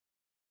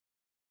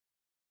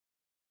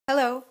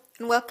Hello,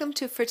 and welcome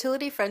to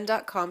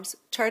FertilityFriend.com's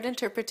chart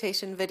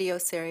interpretation video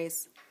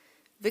series.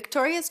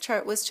 Victoria's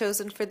chart was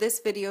chosen for this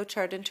video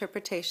chart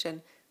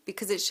interpretation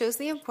because it shows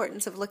the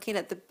importance of looking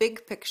at the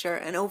big picture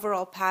and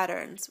overall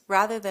patterns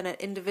rather than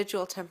at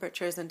individual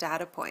temperatures and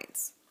data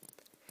points.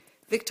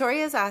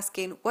 Victoria is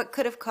asking what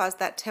could have caused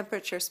that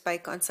temperature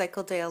spike on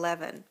cycle day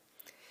 11.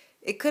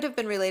 It could have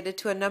been related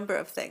to a number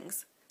of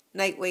things: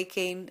 night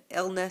waking,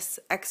 illness,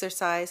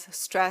 exercise,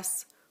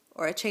 stress,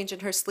 or a change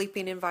in her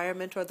sleeping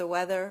environment or the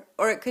weather,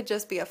 or it could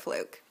just be a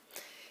fluke.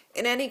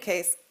 In any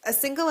case, a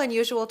single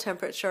unusual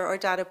temperature or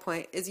data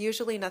point is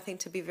usually nothing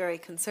to be very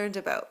concerned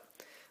about.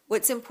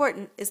 What's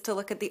important is to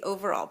look at the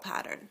overall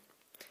pattern.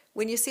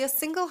 When you see a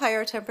single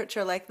higher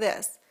temperature like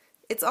this,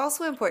 it's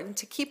also important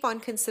to keep on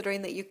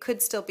considering that you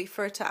could still be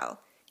fertile,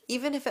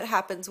 even if it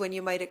happens when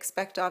you might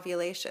expect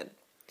ovulation.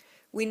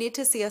 We need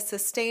to see a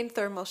sustained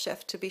thermal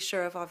shift to be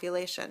sure of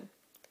ovulation.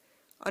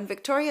 On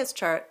Victoria's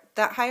chart,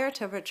 that higher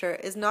temperature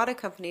is not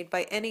accompanied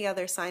by any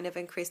other sign of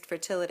increased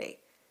fertility,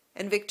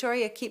 and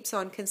Victoria keeps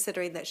on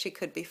considering that she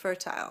could be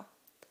fertile.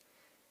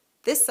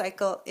 This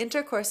cycle,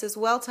 intercourse is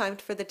well timed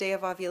for the day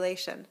of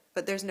ovulation,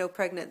 but there's no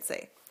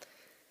pregnancy.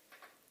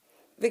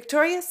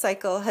 Victoria's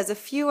cycle has a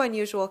few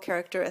unusual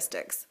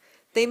characteristics.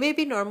 They may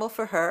be normal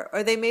for her,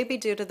 or they may be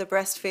due to the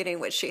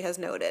breastfeeding which she has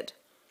noted.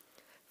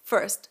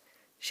 First,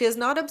 she has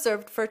not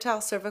observed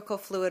fertile cervical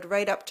fluid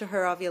right up to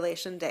her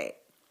ovulation date.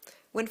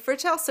 When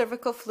fertile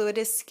cervical fluid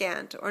is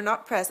scant or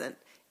not present,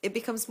 it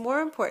becomes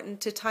more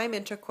important to time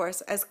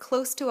intercourse as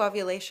close to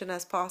ovulation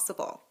as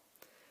possible.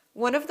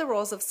 One of the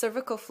roles of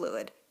cervical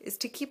fluid is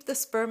to keep the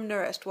sperm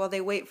nourished while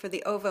they wait for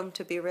the ovum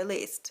to be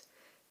released.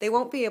 They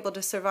won't be able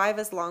to survive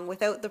as long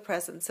without the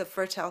presence of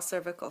fertile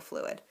cervical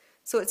fluid,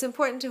 so it's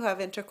important to have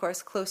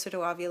intercourse closer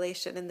to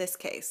ovulation in this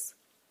case.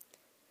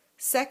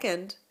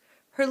 Second,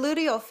 her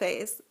luteal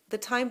phase, the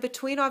time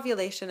between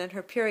ovulation and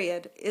her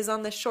period, is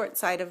on the short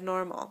side of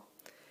normal.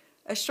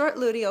 A short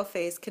luteal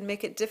phase can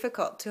make it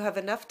difficult to have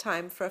enough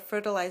time for a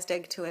fertilized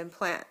egg to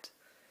implant.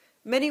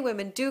 Many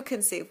women do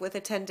conceive with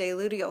a 10-day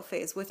luteal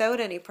phase without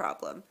any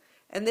problem,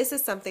 and this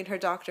is something her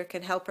doctor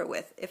can help her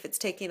with if it's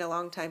taking a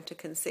long time to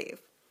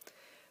conceive.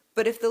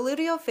 But if the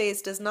luteal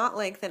phase does not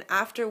lengthen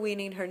after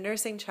weaning her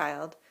nursing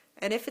child,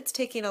 and if it's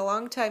taking a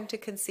long time to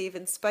conceive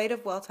in spite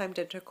of well-timed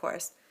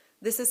intercourse,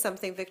 this is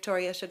something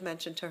Victoria should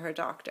mention to her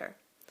doctor.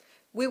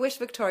 We wish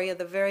Victoria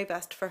the very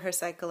best for her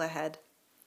cycle ahead.